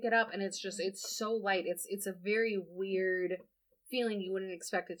 you pick it up and it's so light. It's a very weird feeling. You wouldn't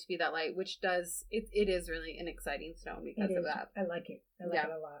expect it to be that light, which it is really an exciting stone because of that. I like it. I like it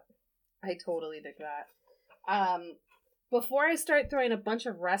a lot. I totally dig that. Before I start throwing a bunch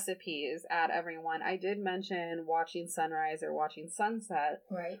of recipes at everyone, I did mention watching sunrise or watching sunset.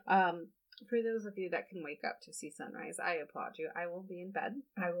 Right. For those of you that can wake up to see sunrise, I applaud you. I will be in bed.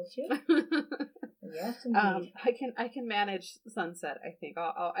 I will too. Yes, indeed. I can manage sunset. I think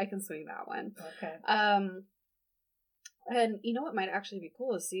I can swing that one. Okay. And you know what might actually be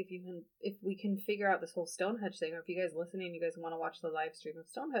cool is see if we can figure out this whole Stonehenge thing, or if you guys listening, you guys want to watch the live stream of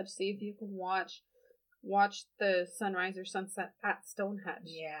Stonehenge, see if you can watch the sunrise or sunset at Stonehenge.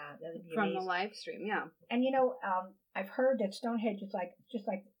 Yeah, that would be from amazing. The live stream. Yeah. And I've heard that Stonehenge is just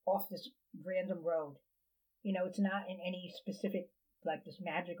like off this random road. It's not in any specific like this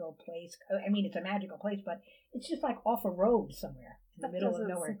magical place. I mean, it's a magical place, but it's just like off a road somewhere in the middle of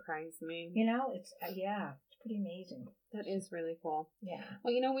nowhere. That surprise me. It's it's pretty amazing. That is really cool. Yeah.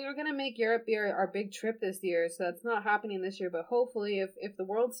 Well, we were gonna make Europe be our big trip this year, so that's not happening this year. But hopefully, if the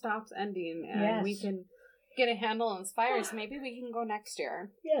world stops ending and we can get a handle on this virus, maybe we can go next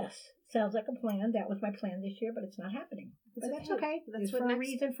year. Yes, sounds like a plan. That was my plan this year, but it's not happening. But that's okay. That's for a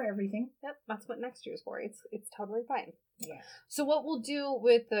reason for everything. Yep, that's what next year's for. It's totally fine. Yes. So what we'll do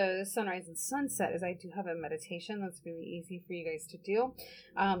with the sunrise and sunset is I do have a meditation that's really easy for you guys to do.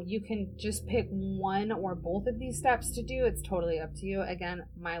 You can just pick one or both of these steps to do. It's totally up to you. Again,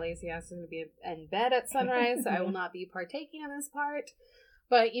 my lazy ass is going to be in bed at sunrise, so I will not be partaking in this part.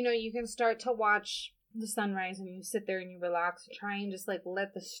 But, you can start to watch the sunrise and you sit there and you relax. Try and just let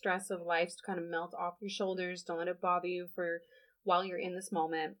the stress of life kind of melt off your shoulders. Don't let it bother you while you're in this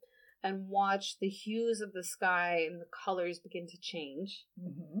moment. And watch the hues of the sky and the colors begin to change.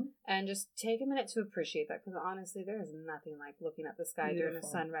 Mm-hmm. And just take a minute to appreciate that, because honestly, there is nothing like looking at the sky during a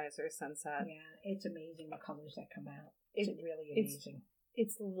sunrise or a sunset. Yeah, it's amazing the colors that come out. It's really amazing.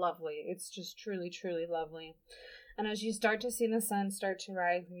 It's lovely. It's just truly, truly lovely. And as you start to see the sun start to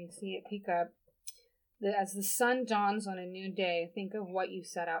rise and you see it peak up, as the sun dawns on a new day, think of what you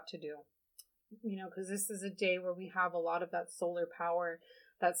set out to do. Because this is a day where we have a lot of that solar power,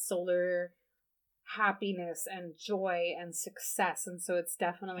 that solar happiness and joy and success. And so it's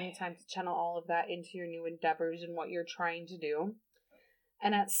definitely time to channel all of that into your new endeavors and what you're trying to do.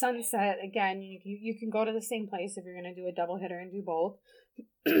 And at sunset, again, you can go to the same place if you're going to do a double hitter and do both.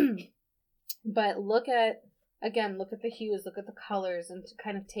 But look at the hues, look at the colors, and to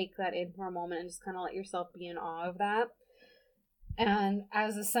kind of take that in for a moment and just kind of let yourself be in awe of that. And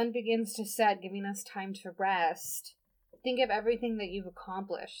as the sun begins to set, giving us time to rest, think of everything that you've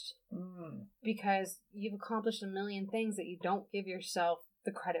accomplished. Because you've accomplished a million things that you don't give yourself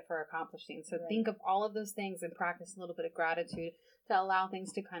the credit for accomplishing. So think of all of those things and practice a little bit of gratitude to allow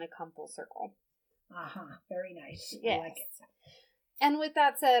things to kind of come full circle. Very nice. Yes. I like it. And with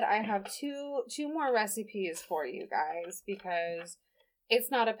that said, I have two more recipes for you guys, because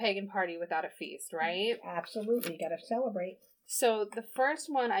it's not a pagan party without a feast, right? Absolutely. Got to celebrate. So the first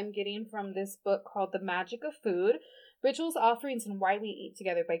one I'm getting from this book called The Magic of Food, Rituals, Offerings, and Why We Eat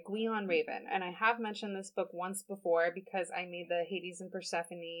Together by Gwion Raven. And I have mentioned this book once before because I made the Hades and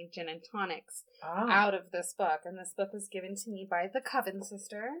Persephone gin and tonics out of this book. And this book was given to me by the Coven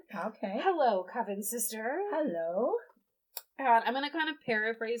Sister. Okay. Hello, Coven Sister. Hello. And I'm going to kind of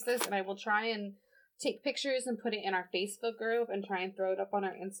paraphrase this, and I will try and take pictures and put it in our Facebook group and try and throw it up on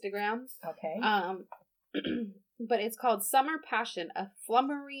our Instagram. Okay. But it's called Summer Passion, a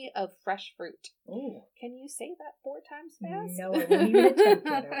flummery of fresh fruit. Ooh. Can you say that 4 times fast? No, I won't even attempt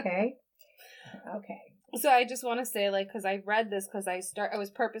it, okay? Okay. So I just want to say, because I read this because I was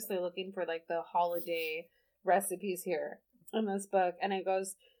purposely looking for, the holiday recipes here in this book, and it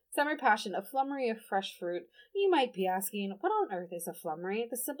goes, Summer Passion, a flummery of fresh fruit. You might be asking, what on earth is a flummery?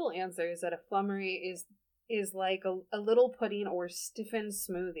 The simple answer is that a flummery is like a little pudding or stiffened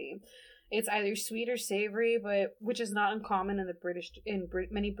smoothie. It's either sweet or savory, but which is not uncommon in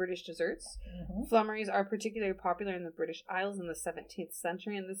many British desserts. Mm-hmm. Flummeries are particularly popular in the British Isles in the 17th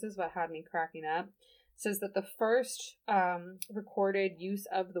century, and this is what had me cracking up. It says that the first recorded use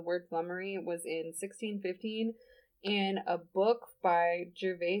of the word flummery was in 1615 in a book by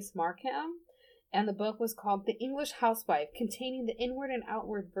Gervase Markham, and the book was called The English Housewife, containing the inward and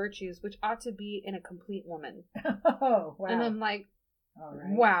outward virtues which ought to be in a complete woman. Oh, wow. And I'm like, all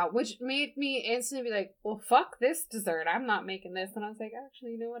right. Wow, which made me instantly be like, well, fuck this dessert. I'm not making this. And I was like,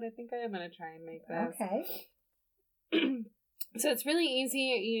 actually, you know what? I think I am going to try and make this. Okay. So it's really easy.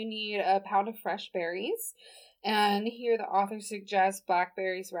 You need a pound of fresh berries. And here the author suggests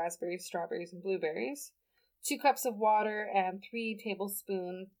blackberries, raspberries, strawberries, and blueberries. 2 cups of water and 3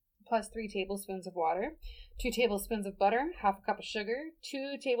 tablespoons of water, 2 tablespoons of butter, half a cup of sugar,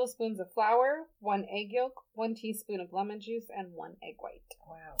 2 tablespoons of flour, 1 egg yolk, 1 teaspoon of lemon juice, and 1 egg white.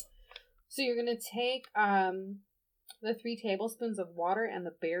 Wow. So you're going to take the 3 tablespoons of water and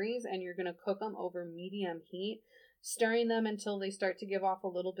the berries, and you're going to cook them over medium heat, stirring them until they start to give off a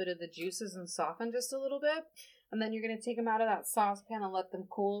little bit of the juices and soften just a little bit. And then you're going to take them out of that saucepan and let them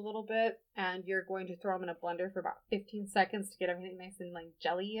cool a little bit. And you're going to throw them in a blender for about 15 seconds to get everything nice and like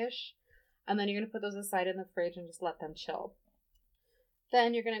jelly-ish. And then you're going to put those aside in the fridge and just let them chill.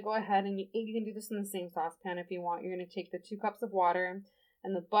 Then you're going to go ahead and you can do this in the same saucepan if you want. You're going to take the 2 cups of water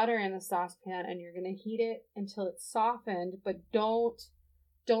and the butter in the saucepan, and you're going to heat it until it's softened, but don't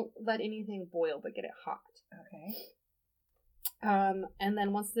let anything boil, but get it hot. Okay. And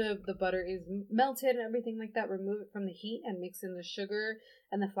then once the butter is melted and everything like that, remove it from the heat and mix in the sugar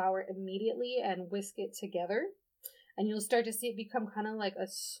and the flour immediately and whisk it together. And you'll start to see it become kind of like a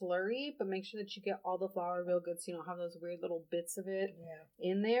slurry, but make sure that you get all the flour real good so you don't have those weird little bits of it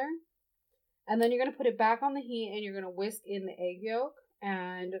in there. And then you're going to put it back on the heat and you're going to whisk in the egg yolk,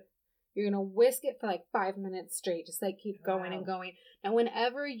 and you're going to whisk it for like 5 minutes straight. Just like keep going and going. And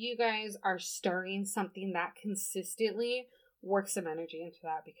whenever you guys are stirring something that consistently, work some energy into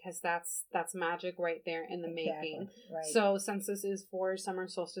that, because that's magic right there in the making. Right. So since this is for summer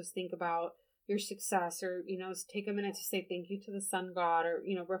solstice, think about your success, or take a minute to say thank you to the sun god, or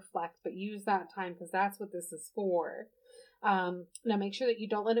reflect, but use that time because that's what this is for. Now make sure that you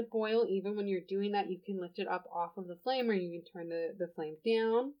don't let it boil. Even when you're doing that, you can lift it up off of the flame, or you can turn the flame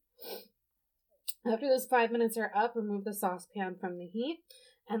down. After those 5 minutes are up, remove the saucepan from the heat,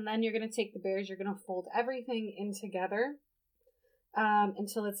 and then you're going to take the berries, you're going to fold everything in together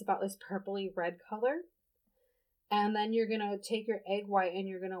until it's about this purpley red color. And then you're going to take your egg white and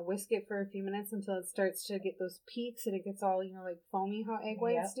you're going to whisk it for a few minutes until it starts to get those peaks and it gets all, like foamy how egg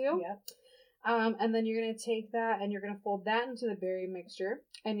whites do. Yep. And then you're going to take that and you're going to fold that into the berry mixture.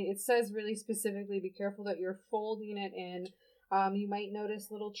 And it says really specifically, be careful that you're folding it in. You might notice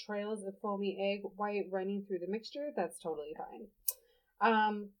little trails of foamy egg white running through the mixture. That's totally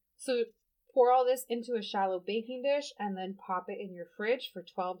fine. So pour all this into a shallow baking dish and then pop it in your fridge for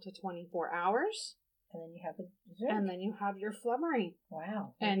 12 to 24 hours. And then you have the dessert. And then you have your flummery.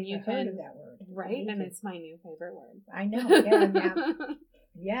 Wow. And you heard of that word. Right? And it's my new favorite word. I know. Yeah. Now,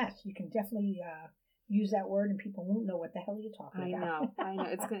 yes, you can definitely use that word and people won't know what the hell you're talking about. I know.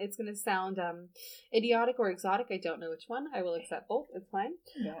 It's gonna sound idiotic or exotic. I don't know which one. I will accept both. It's fine.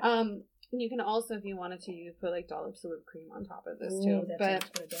 Yeah. You can also, if you wanted to, you put like dollops of whipped cream on top of this Ooh, too. But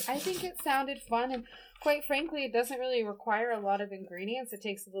I think it sounded fun, and quite frankly, it doesn't really require a lot of ingredients. It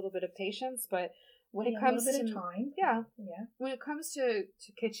takes a little bit of patience, but when it comes a little to bit of time. Yeah. When it comes to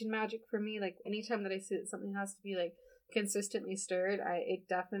kitchen magic for me, like anytime that I see that something has to be like consistently stirred, it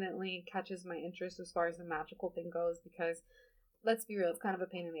definitely catches my interest as far as the magical thing goes, because let's be real, it's kind of a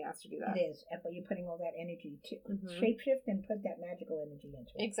pain in the ass to do that. It is, but you're putting all that energy to shapeshift and put that magical energy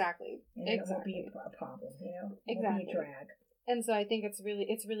into it. Exactly. And it won't be a problem, It exactly. won't be a drag. And so I think it's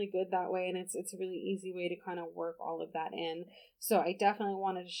really good that way, and it's a really easy way to kind of work all of that in. So I definitely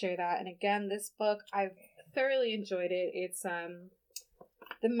wanted to share that. And again, this book, I've thoroughly enjoyed it. It's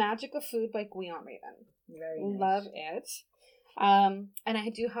The Magic of Food by Guion Raven. Very nice. Love it. And I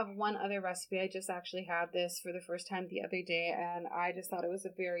do have one other recipe. I just actually had this for the first time the other day, and I just thought it was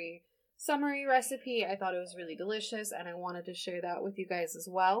a very summery recipe. I thought it was really delicious, and I wanted to share that with you guys as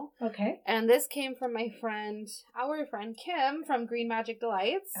well. Okay. And this came from our friend Kim from Green Magic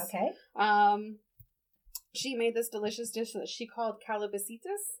Delights. Okay. She made this delicious dish that she called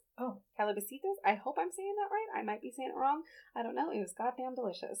calabasitas. Oh. Calabasitas. I hope I'm saying that right. I might be saying it wrong. I don't know. It was goddamn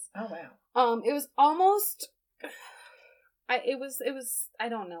delicious. Oh wow. It was almost. It was. I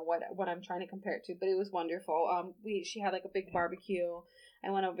don't know what I'm trying to compare it to, but it was wonderful. She had like a big barbecue. I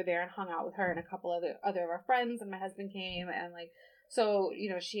went over there and hung out with her and a couple other of our friends, and my husband came, and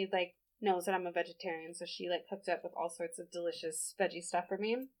she like knows that I'm a vegetarian, so she like hooked up with all sorts of delicious veggie stuff for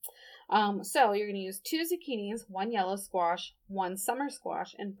me. So you're gonna use 2 zucchinis, 1 yellow squash, 1 summer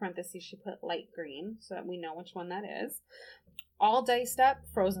squash. In parentheses, she put light green so that we know which one that is. All diced up,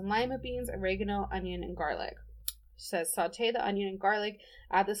 frozen lima beans, oregano, onion, and garlic. She says saute the onion and garlic,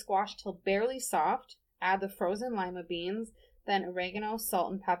 add the squash till barely soft, add the frozen lima beans, then oregano,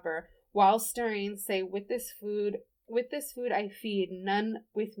 salt, and pepper. While stirring, say, with this food I feed, none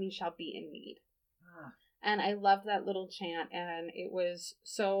with me shall be in need. And I loved that little chant, and it was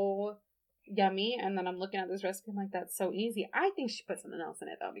so yummy. And then I'm looking at this recipe. I'm like, that's so easy. I think she put something else in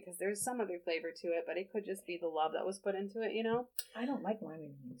it, though, because there's some other flavor to it, but it could just be the love that was put into it, you know? I don't like lima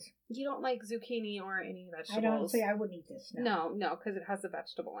beans. You don't like zucchini or any vegetables. I don't say I wouldn't eat this. No, because it has a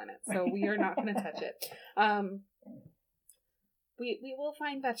vegetable in it. So we are not going to touch it. We will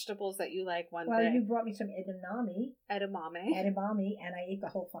find vegetables that you like one day. Well, you brought me some edamame, and I ate the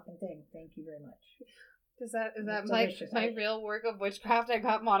whole fucking thing. Thank you very much. Is that my real work of witchcraft? I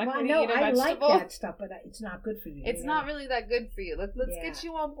got Monica to eat a I vegetable. like that stuff, but it's not good for you. It's not really that good for you. Let's get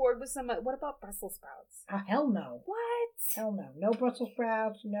you on board with some. What about Brussels sprouts? Hell no. What? Hell no. No Brussels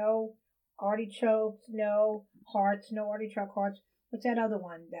sprouts. No artichokes. No hearts. No artichoke hearts. What's that other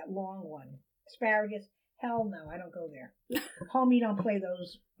one? That long one? Asparagus. Hell no. I don't go there. Homie, don't play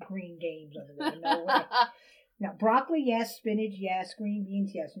those green games over there. No way. Now, broccoli, yes. Spinach, yes. Green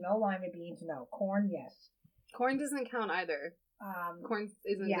beans, yes. No lima beans, no. Corn, yes. Corn doesn't count either. Corn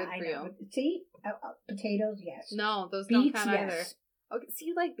isn't good for you. See? Potatoes, yes. No, those beets, don't count either. Okay, so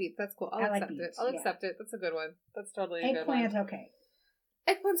you like beets. That's cool. I'll accept it. I'll accept it. That's a good one. That's totally a good one. Eggplant, okay.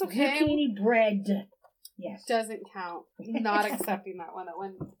 Eggplant's okay. Zucchini bread, yes. Doesn't count. Not accepting that one. That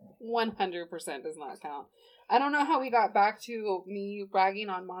one 100% does not count. I don't know how we got back to me bragging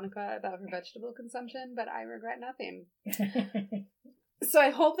on Monica about her vegetable consumption, but I regret nothing. So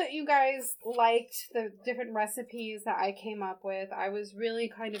I hope that you guys liked the different recipes that I came up with. I was really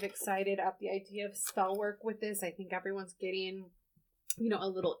kind of excited at the idea of spell work with this. I think everyone's getting, a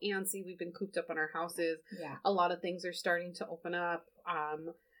little antsy. We've been cooped up in our houses. Yeah. A lot of things are starting to open up.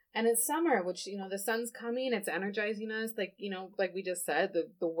 And it's summer, which, the sun's coming. It's energizing us. Like, like we just said,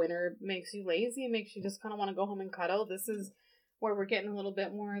 the winter makes you lazy. It makes you just kind of want to go home and cuddle. This is where we're getting a little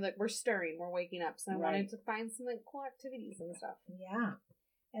bit more, like, we're stirring. We're waking up. So I wanted to find some, like, cool activities and stuff. Yeah.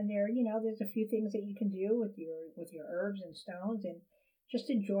 And there's a few things that you can do with your herbs and stones, and just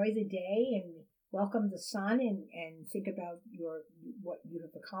enjoy the day and welcome the sun and think about what you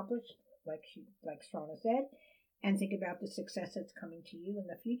have accomplished, like Strana said, and think about the success that's coming to you in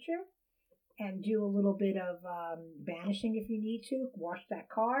the future, and do a little bit of banishing if you need to. Wash that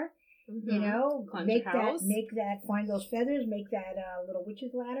car, find those feathers, make that little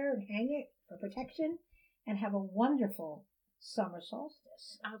witch's ladder and hang it for protection, and have a wonderful summer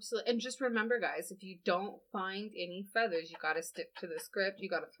solstice. Absolutely. And just remember, guys, if you don't find any feathers, you got to stick to the script. You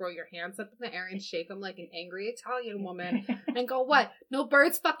got to throw your hands up in the air and shake them like an angry Italian woman and go, what? No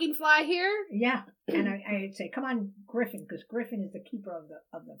birds fucking fly here? Yeah. And I'd say, come on, Griffin, because Griffin is the keeper of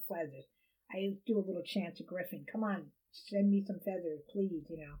the feathers. I do a little chant to Griffin, come on, send me some feathers, please,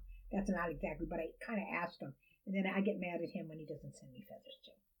 That's not exactly, but I kind of asked him. And then I get mad at him when he doesn't send me feathers,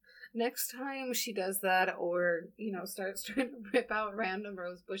 too. Next time she does that, or, starts trying to rip out random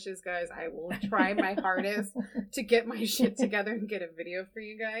rose bushes, guys, I will try my hardest to get my shit together and get a video for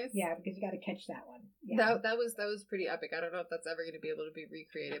you guys. Yeah, because you got to catch that one. Yeah. That was pretty epic. I don't know if that's ever going to be able to be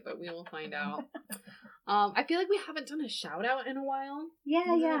recreated, but we will find out. I feel like we haven't done a shout out in a while. Yeah.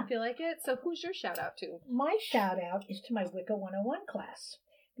 I feel like it. So who's your shout out to? My shout out is to my Wicca 101 class,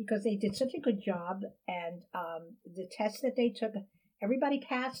 because they did such a good job, and the tests that they took, everybody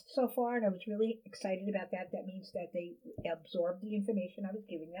passed so far, and I was really excited about that. That means that they absorbed the information I was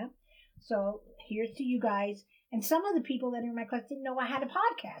giving them. So here's to you guys. And some of the people that are in my class didn't know I had a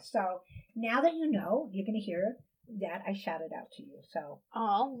podcast. So now that you know, you're going to hear that I shouted out to you. So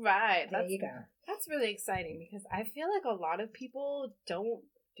all right. There you go. That's really exciting, because I feel like a lot of people don't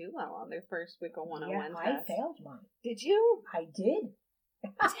do well on their first Wicca 101 test. I failed mine. Did you? I did.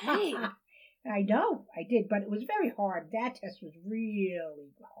 Dang. I know, I did, but it was very hard. That test was really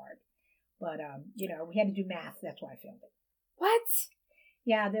hard. But, we had to do math. That's why I failed it. What?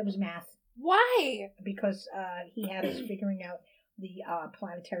 Yeah, there was math. Why? Because he had us figuring out the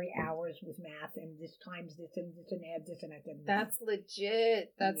planetary hours with math, and this times this and this and add this and that. That's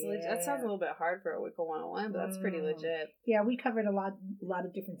legit. Legit. That sounds a little bit hard for a Wicca 101, but that's pretty legit. Yeah, we covered a lot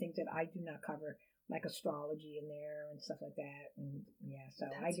of different things that I do not cover, like astrology in there and stuff like that. And so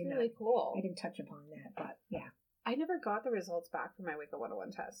that's really cool. I didn't touch upon that, but yeah. I never got the results back from my Wicca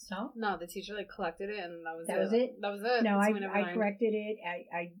 101 test. No? No, the teacher collected it, and that was it. That was it. No, I corrected it.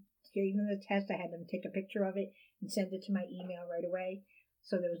 I gave them the test. I had them take a picture of it and send it to my email right away.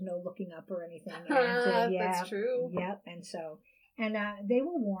 So there was no looking up or anything. And, that's true. Yep. And they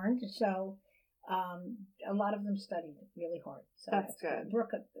were warned. So a lot of them studied really hard. So that's good.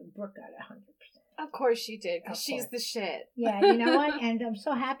 Brooke got 100%. Of course she did, because she's the shit. Yeah, you know what? And I'm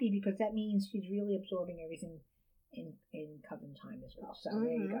so happy, because that means she's really absorbing everything in Coven time as well. So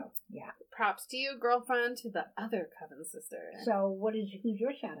there you go. Yeah. Props to you, girlfriend, to the other Coven sister. So who's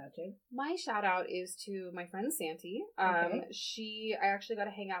your shout out to? My shout out is to my friend Santi. Okay. I actually got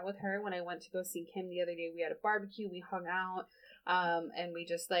to hang out with her when I went to go see Kim the other day. We had a barbecue, we hung out, and we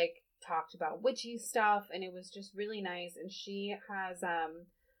just like talked about witchy stuff, and it was just really nice. And she has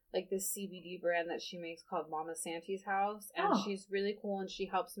like this CBD brand that she makes called Mama Santi's House, and she's really cool, and she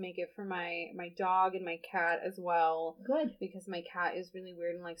helps make it for my dog and my cat as well. Good. Because my cat is really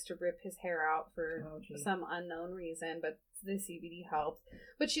weird and likes to rip his hair out for some unknown reason, but the CBD helps.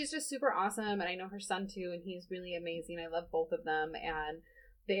 But she's just super awesome, and I know her son too, and he's really amazing. I love both of them, and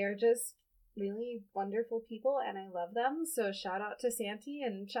they're just really wonderful people, and I love them. So shout out to Santi,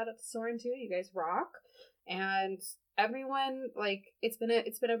 and shout out to Soren too. You guys rock. And everyone, like, it's been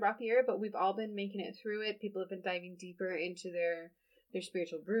a rough year, but we've all been making it through it. People have been diving deeper into their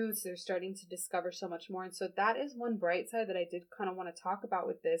spiritual roots. They're starting to discover so much more. And so that is one bright side that I did kind of want to talk about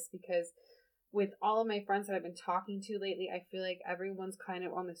with this, because with all of my friends that I've been talking to lately, I feel like everyone's kind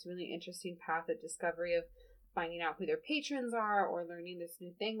of on this really interesting path of discovery of finding out who their patrons are or learning this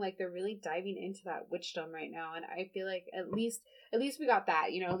new thing. Like, they're really diving into that witchdom right now, and I feel like at least we got that,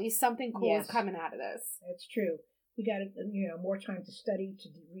 at least something cool is coming out of this. That's true. We got more time to study, to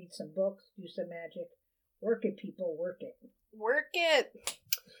read some books, do some magic. Work it, people, work it. Work it.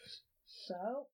 So